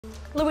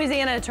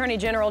Louisiana Attorney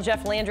General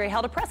Jeff Landry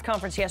held a press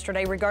conference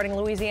yesterday regarding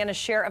Louisiana's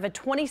share of a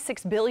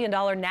 $26 billion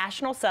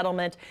national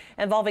settlement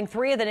involving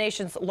three of the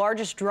nation's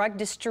largest drug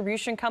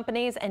distribution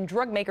companies and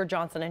drug maker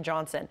Johnson &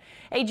 Johnson.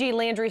 AG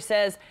Landry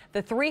says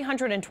the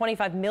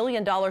 $325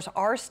 million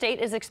our state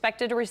is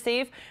expected to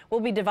receive will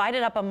be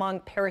divided up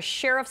among parish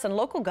sheriffs and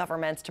local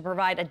governments to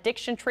provide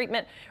addiction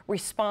treatment,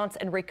 response,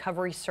 and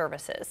recovery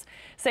services.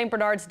 St.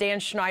 Bernard's Dan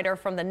Schneider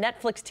from the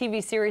Netflix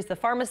TV series The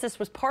Pharmacist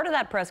was part of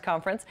that press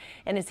conference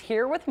and is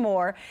here with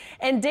more.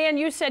 And Dan,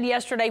 you said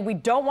yesterday we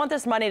don't want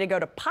this money to go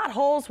to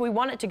potholes. We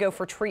want it to go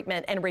for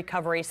treatment and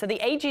recovery. So the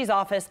AG's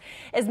office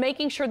is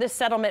making sure this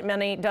settlement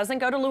money doesn't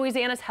go to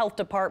Louisiana's health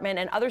department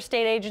and other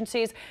state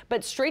agencies,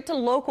 but straight to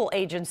local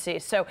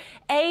agencies. So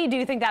A, do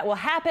you think that will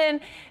happen,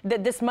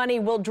 that this money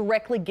will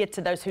directly get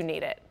to those who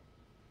need it?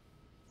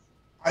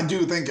 I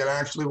do think it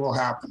actually will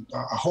happen.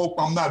 I hope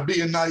I'm not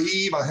being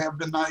naive. I have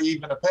been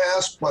naive in the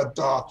past, but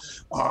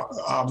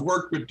I've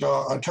worked with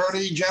the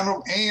Attorney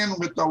General and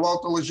with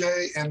Walter Leger,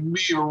 and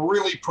we are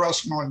really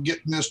pressing on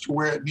getting this to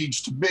where it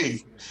needs to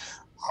be.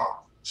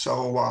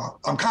 So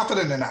I'm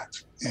confident in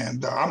that,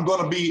 and I'm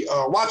going to be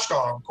a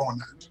watchdog on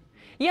that.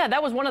 Yeah,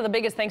 that was one of the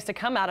biggest things to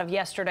come out of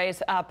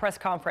yesterday's press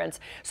conference.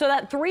 So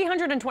that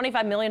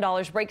 $325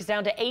 million breaks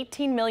down to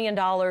 $18 million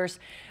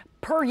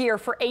per year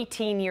for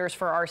 18 years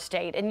for our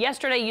state. And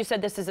yesterday you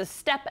said this is a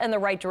step in the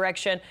right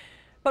direction,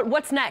 but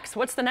what's next?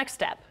 What's the next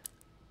step?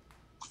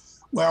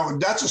 Well,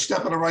 that's a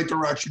step in the right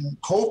direction.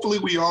 Hopefully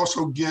we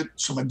also get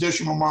some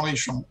additional money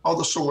from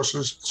other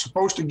sources. It's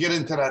supposed to get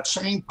into that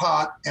same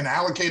pot and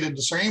allocated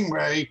the same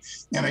way.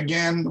 And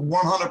again,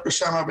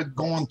 100% of it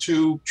going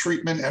to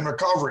treatment and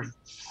recovery.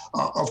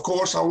 Of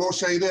course, I will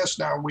say this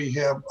now, we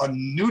have a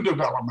new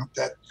development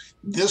that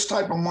this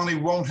type of money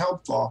won't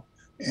help for.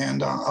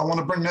 And I want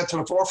to bring that to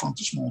the forefront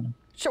this morning.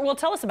 Sure. Well,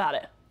 tell us about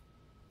it.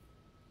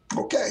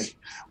 Okay.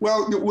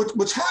 Well,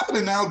 what's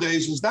happening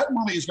nowadays is that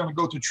money is going to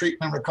go to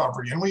treatment and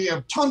recovery. And we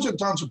have tons and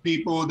tons of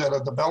people that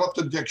have developed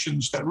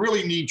addictions that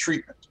really need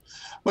treatment.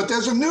 But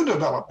there's a new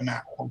development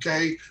now,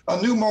 okay?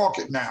 A new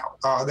market now.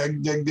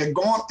 They're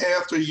going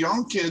after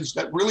young kids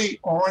that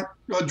really aren't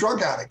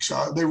drug addicts.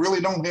 They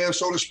really don't have,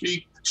 so to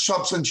speak,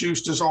 substance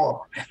use disorder.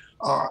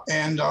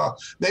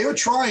 They are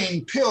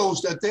trying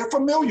pills that they're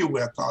familiar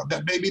with,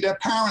 that maybe their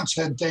parents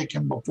had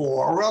taken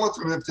before, or a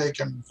relative had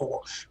taken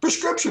before.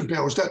 Prescription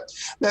pills that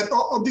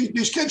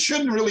these kids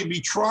shouldn't really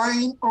be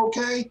trying,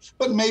 okay?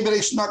 But maybe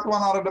they snuck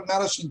one out of the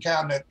medicine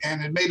cabinet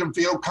and it made them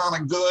feel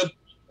kind of good.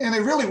 And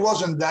it really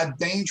wasn't that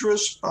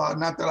dangerous,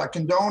 not that I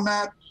condone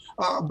that.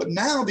 But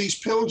now these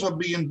pills are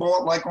being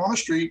bought like on the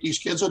street. These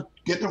kids are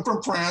getting them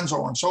from friends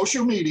or on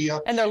social media.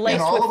 And they're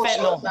laced with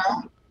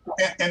fentanyl.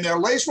 And they're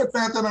laced with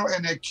fentanyl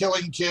and they're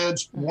killing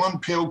kids. One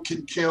pill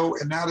can kill,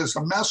 and that is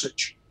a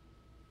message.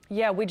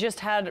 Yeah, we just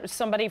had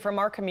somebody from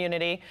our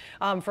community,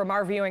 from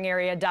our viewing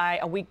area, die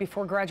a week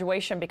before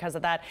graduation because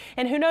of that.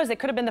 And who knows, it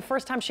could have been the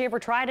first time she ever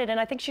tried it, and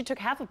I think she took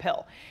half a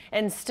pill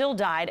and still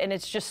died, and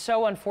it's just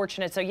so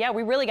unfortunate. So yeah,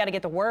 we really got to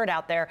get the word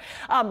out there.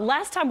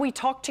 Last time we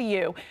talked to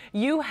you,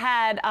 you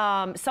had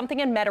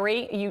something in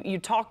Metairie. You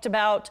talked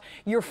about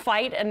your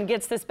fight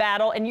against this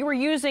battle, and you were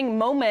using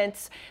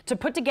moments to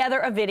put together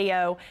a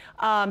video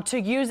to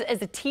use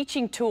as a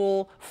teaching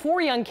tool for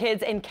young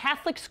kids in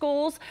Catholic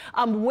schools.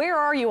 Where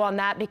are you on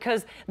that?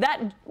 Because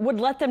that would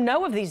let them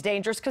know of these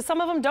dangers, because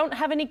some of them don't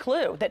have any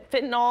clue that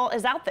fentanyl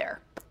is out there.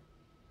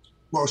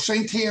 Well,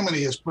 St.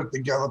 Tammany has put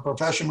together a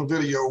professional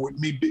video with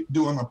me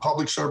doing a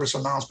public service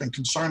announcement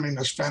concerning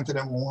this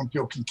fentanyl and one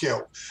pill can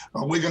kill.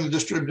 We're going to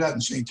distribute that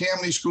in St.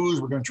 Tammany schools.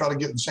 We're going to try to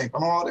get it in St.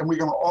 Bernard, and we're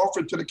going to offer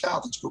it to the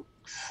Catholic school.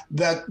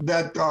 That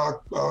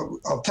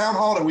town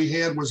hall that we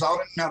had was out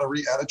in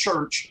Metairie at a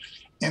church.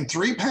 And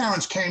three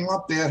parents came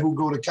up there who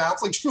go to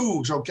Catholic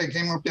schools, okay,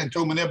 came up there and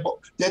told me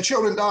their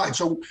children died.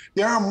 So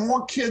there are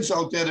more kids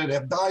out there that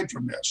have died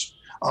from this.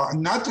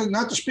 Not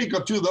to speak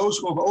of those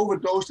who have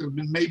overdosed have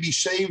been maybe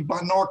saved by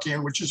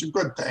Narcan, which is a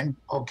good thing,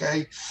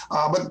 okay?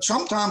 But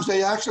sometimes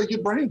they actually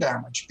get brain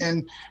damage.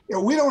 And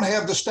we don't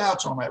have the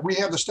stats on that. We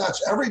have the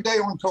stats every day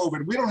on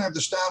COVID. We don't have the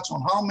stats on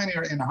how many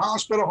are in the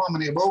hospital, how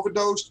many have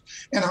overdosed,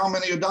 and how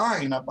many are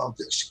dying about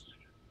this.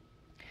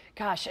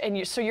 Gosh,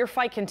 and so your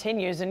fight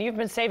continues, and you've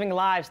been saving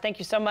lives. Thank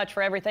you so much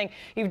for everything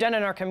you've done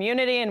in our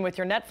community and with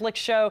your Netflix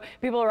show.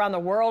 People around the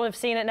world have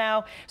seen it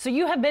now. So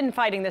you have been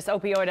fighting this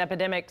opioid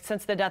epidemic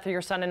since the death of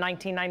your son in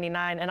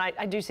 1999, and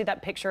I do see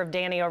that picture of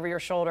Danny over your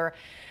shoulder.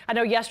 I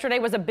know yesterday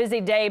was a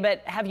busy day,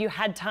 but have you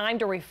had time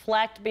to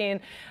reflect, being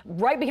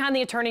right behind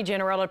the Attorney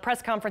General at a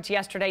press conference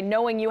yesterday,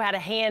 knowing you had a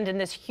hand in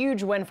this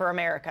huge win for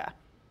America?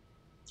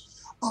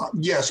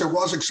 Yes, it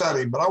was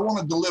exciting, but I want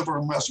to deliver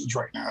a message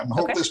right now and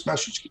hope this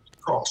message gets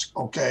across,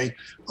 okay?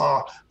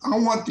 I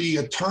want the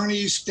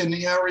attorneys in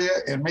the area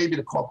and maybe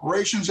the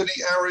corporations in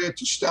the area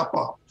to step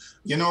up.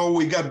 You know,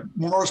 we got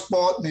Morris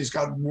Barton, he's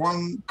got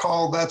one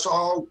call, that's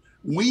all.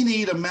 We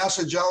need a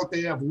message out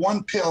there of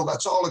one pill,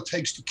 that's all it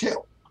takes to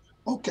kill.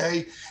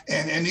 Okay,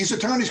 and these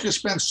attorneys can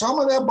spend some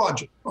of their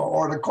budget,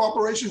 or the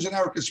corporations in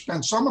America can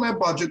spend some of their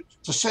budget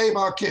to save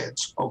our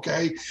kids.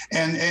 Okay,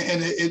 and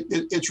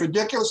it's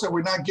ridiculous that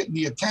we're not getting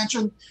the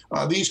attention.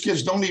 These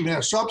kids don't even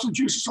have substance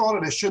use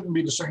disorder. There shouldn't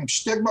be the same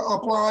stigma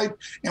applied,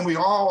 and we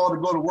all ought to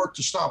go to work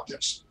to stop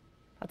this.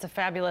 That's a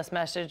fabulous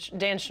message.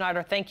 Dan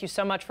Schneider, thank you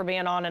so much for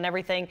being on and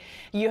everything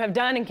you have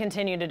done and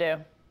continue to do.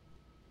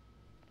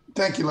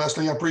 Thank you,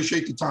 Leslie. I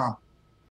appreciate the time.